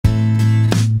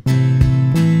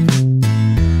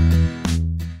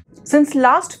Since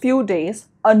last few days,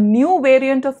 a new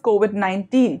variant of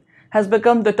COVID-19 has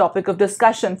become the topic of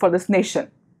discussion for this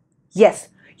nation. Yes,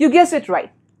 you guessed it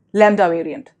right, Lambda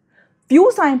variant.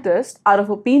 Few scientists are of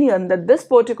opinion that this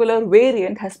particular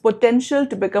variant has potential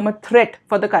to become a threat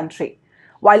for the country,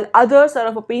 while others are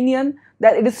of opinion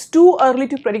that it is too early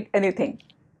to predict anything.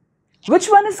 Which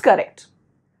one is correct?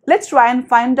 Let's try and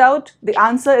find out the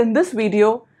answer in this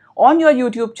video on your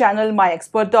YouTube channel, My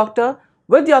Expert Doctor,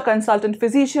 with your consultant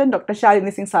physician, Dr.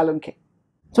 Shalini Singh Salunke.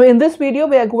 So in this video,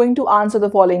 we are going to answer the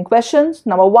following questions.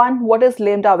 Number 1, what is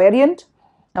Lambda variant?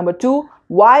 Number 2,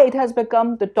 why it has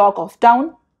become the talk of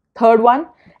town? Third one,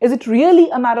 is it really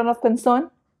a matter of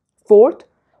concern? Fourth,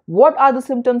 what are the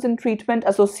symptoms and treatment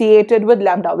associated with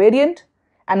Lambda variant?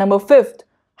 And number 5th,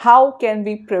 how can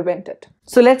we prevent it?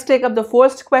 So let's take up the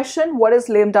first question. What is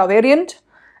Lambda variant?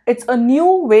 It's a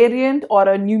new variant or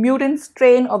a new mutant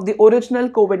strain of the original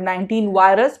COVID-19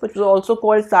 virus, which was also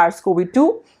called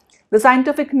SARS-CoV-2. The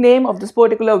scientific name of this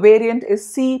particular variant is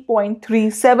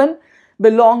C.37,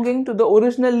 belonging to the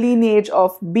original lineage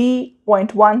of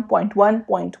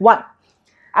B.1.1.1.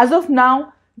 As of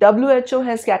now, WHO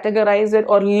has categorized it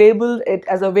or labeled it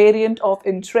as a variant of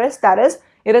interest. That is,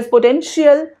 it has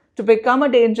potential to become a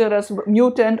dangerous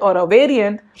mutant or a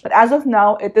variant, but as of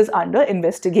now, it is under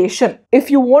investigation.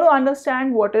 If you want to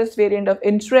understand what is variant of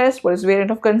interest, what is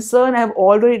variant of concern, I have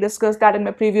already discussed that in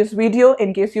my previous video.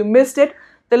 In case you missed it,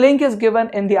 the link is given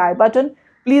in the I button.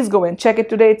 Please go and check it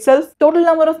today itself. Total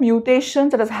number of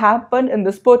mutations that has happened in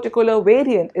this particular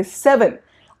variant is 7.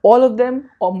 All of them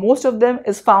or most of them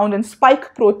is found in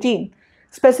spike protein,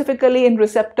 specifically in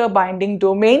receptor binding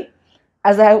domain.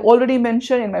 As I have already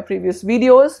mentioned in my previous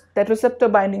videos, that receptor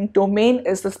binding domain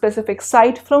is the specific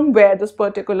site from where this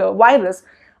particular virus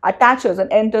attaches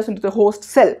and enters into the host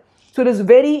cell. So it is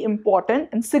very important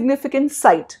and significant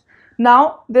site.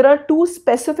 Now, there are 2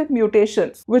 specific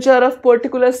mutations which are of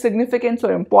particular significance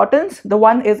or importance. The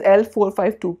one is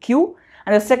L452Q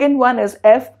and the second one is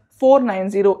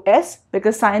F490S,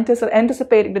 because scientists are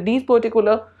anticipating that these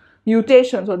particular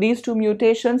mutations or these 2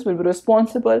 mutations will be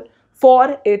responsible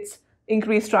for its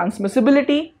increased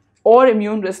transmissibility or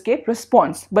immune escape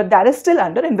response, but that is still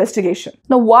under investigation.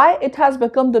 Now, why it has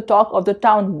become the talk of the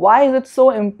town? Why is it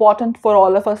so important for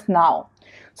all of us now?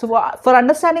 So for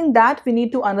understanding that, we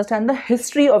need to understand the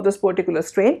history of this particular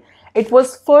strain. It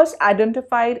was first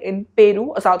identified in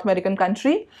Peru, a South American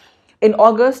country, in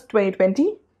August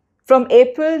 2020. From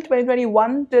April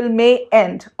 2021 till May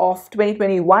end of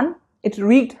 2021, it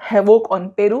wreaked havoc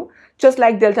on Peru, just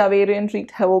like Delta variant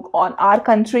wreaked havoc on our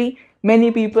country.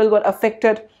 Many people got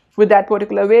affected with that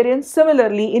particular variant.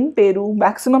 Similarly, in Peru,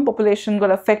 maximum population got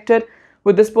affected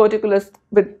with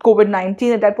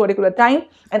COVID-19 at that particular time,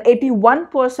 and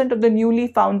 81% of the newly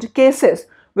found cases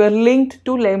were linked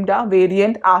to Lambda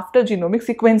variant after genomic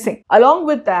sequencing. Along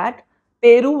with that,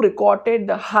 Peru recorded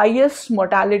the highest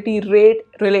mortality rate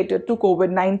related to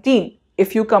COVID-19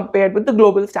 if you compared with the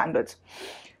global standards.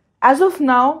 As of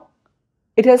now,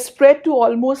 it has spread to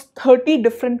almost 30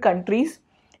 different countries,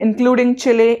 including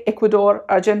Chile, Ecuador,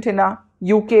 Argentina,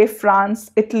 UK, France,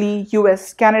 Italy,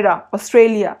 US, Canada,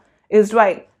 Australia,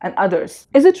 Israel, and others.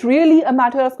 Is it really a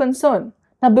matter of concern?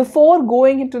 Now, before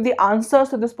going into the answers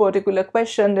to this particular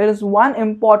question, there is one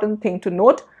important thing to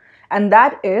note, and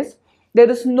that is there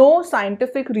is no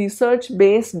scientific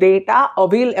research-based data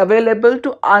available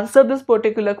to answer this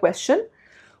particular question.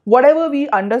 Whatever we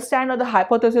understand or the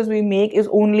hypothesis we make is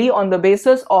only on the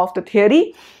basis of the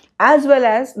theory, as well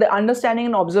as the understanding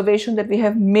and observation that we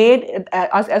have made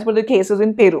as per the cases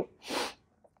in Peru.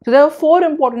 So there are 4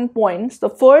 important points. The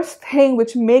first thing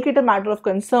which make it a matter of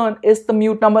concern is the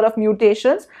number of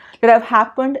mutations that have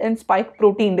happened in spike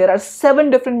protein. There are 7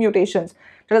 different mutations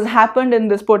that has happened in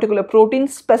this particular protein,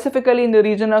 specifically in the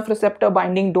region of receptor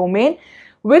binding domain,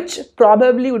 which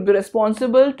probably would be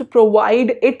responsible to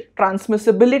provide it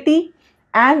transmissibility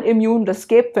and immune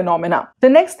escape phenomena. The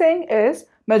next thing is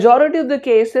majority of the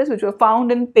cases which were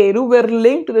found in Peru were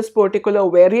linked to this particular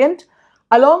variant.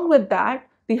 Along with that,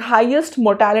 the highest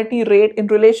mortality rate in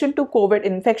relation to COVID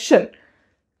infection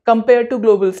compared to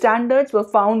global standards were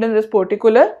found in this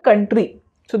particular country.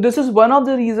 So this is one of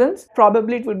the reasons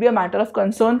probably it would be a matter of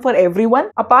concern for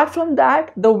everyone. Apart from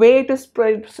that, the way it is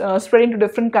spreading to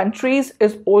different countries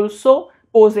is also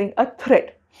posing a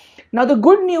threat. Now, the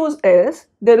good news is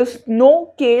there is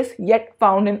no case yet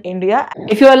found in India.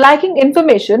 If you are liking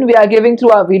information we are giving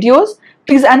through our videos,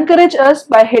 please encourage us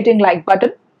by hitting like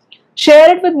button.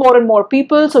 Share it with more and more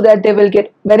people so that they will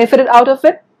get benefited out of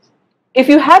it. If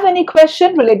you have any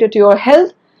question related to your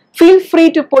health, feel free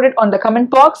to put it on the comment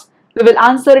box. We will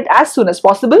answer it as soon as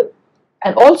possible.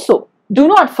 And also, Do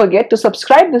not forget to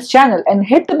subscribe this channel and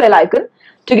hit the bell icon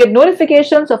to get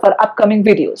notifications of our upcoming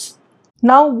videos.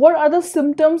 Now, what are the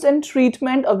symptoms and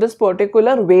treatment of this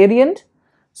particular variant?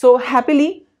 So,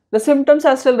 happily, the symptoms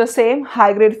are still the same: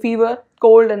 high-grade fever,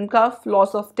 cold and cough,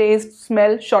 loss of taste,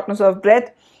 smell, shortness of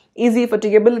breath, easy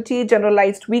fatigability,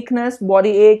 generalized weakness,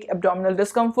 body ache, abdominal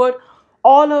discomfort.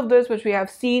 All of this which we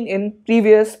have seen in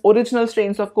previous original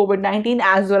strains of COVID-19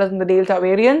 as well as in the Delta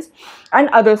variants and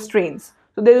other strains.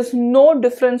 So, there is no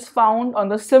difference found on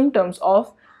the symptoms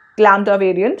of Lambda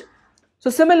variant. So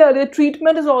similarly, the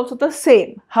treatment is also the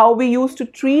same. How we used to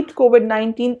treat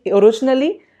COVID-19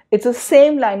 originally, it's the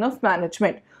same line of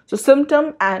management. So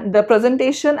symptom and the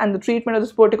presentation and the treatment of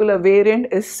this particular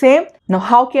variant is same. Now,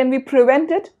 how can we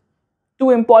prevent it? Two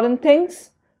important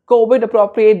things: COVID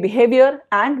appropriate behavior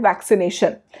and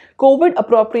vaccination. COVID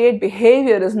appropriate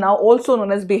behavior is now also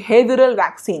known as behavioral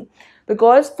vaccine,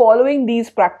 because following these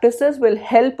practices will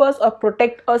help us or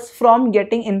protect us from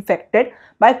getting infected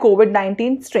by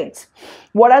COVID-19 strains.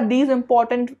 What are these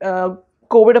important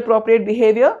COVID appropriate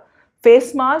behavior?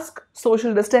 Face mask,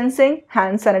 social distancing,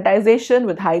 hand sanitization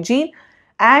with hygiene,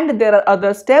 and there are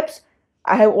other steps.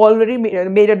 I have already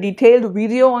made a detailed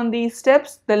video on these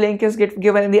steps. The link is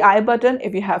given in the I button.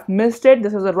 If you have missed it,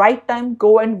 this is the right time.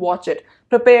 Go and watch it.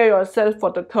 Prepare yourself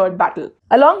for the third battle.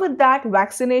 Along with that,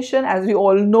 vaccination, as we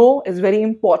all know, is very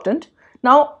important.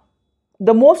 Now,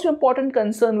 the most important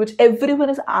concern which everyone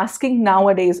is asking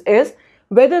nowadays is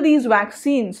whether these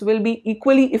vaccines will be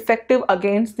equally effective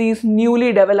against these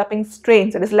newly developing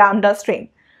strains, that is Lambda strain.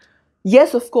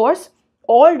 Yes, of course,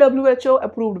 all WHO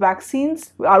approved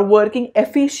vaccines are working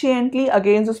efficiently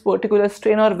against this particular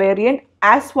strain or variant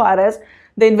as far as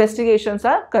the investigations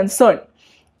are concerned.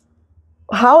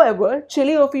 However,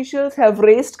 Chile officials have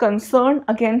raised concern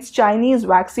against Chinese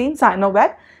vaccine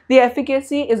Sinovac. The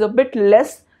efficacy is a bit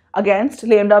less against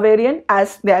Lambda variant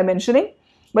as they are mentioning,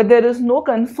 but there is no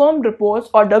confirmed reports,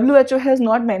 or WHO has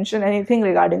not mentioned anything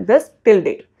regarding this till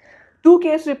date. Two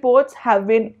case reports have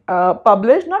been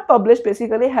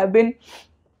basically have been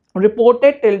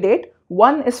reported till date.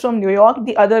 One is from New York,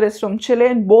 the other is from Chile,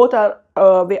 and both are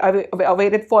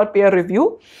awaited for peer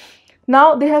review.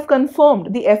 Now, they have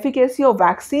confirmed the efficacy of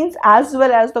vaccines as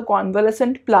well as the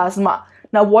convalescent plasma.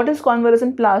 Now, what is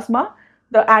convalescent plasma?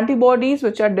 The antibodies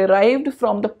which are derived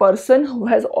from the person who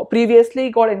has previously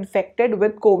got infected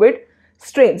with COVID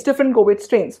strains, different COVID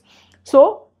strains.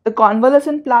 So, the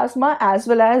convalescent plasma as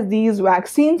well as these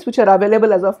vaccines which are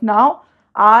available as of now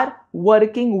are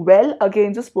working well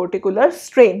against this particular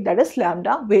strain, that is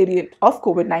Lambda variant of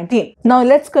COVID-19. Now,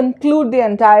 let's conclude the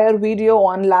entire video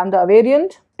on Lambda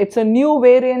variant. It's a new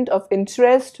variant of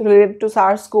interest related to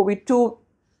SARS-CoV-2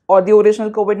 or the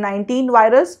original COVID-19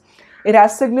 virus. It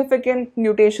has significant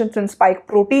mutations in spike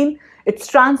protein. Its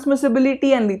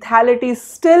transmissibility and lethality is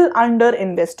still under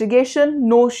investigation.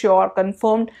 No sure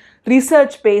confirmed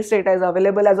research-based data is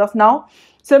available as of now.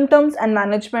 Symptoms and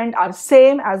management are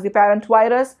same as the parent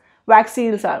virus.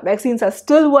 Vaccines are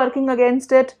still working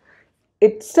against it.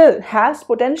 It still has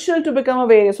potential to become a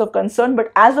variant of concern,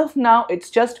 but as of now,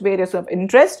 it's just variant of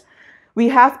interest. We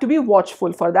have to be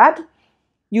watchful for that.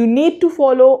 You need to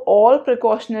follow all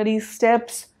precautionary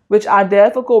steps which are there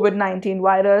for COVID-19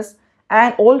 virus,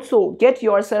 and also get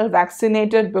yourself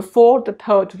vaccinated before the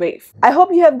third wave. I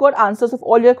hope you have got answers of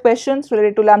all your questions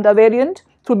related to Lambda variant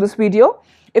through this video.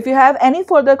 If you have any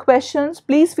further questions,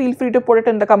 please feel free to put it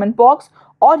in the comment box,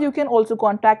 or you can also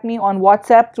contact me on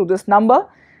WhatsApp through this number.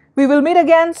 We will meet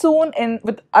again soon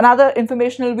with another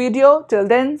informational video. Till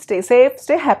then, stay safe,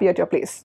 stay happy at your place.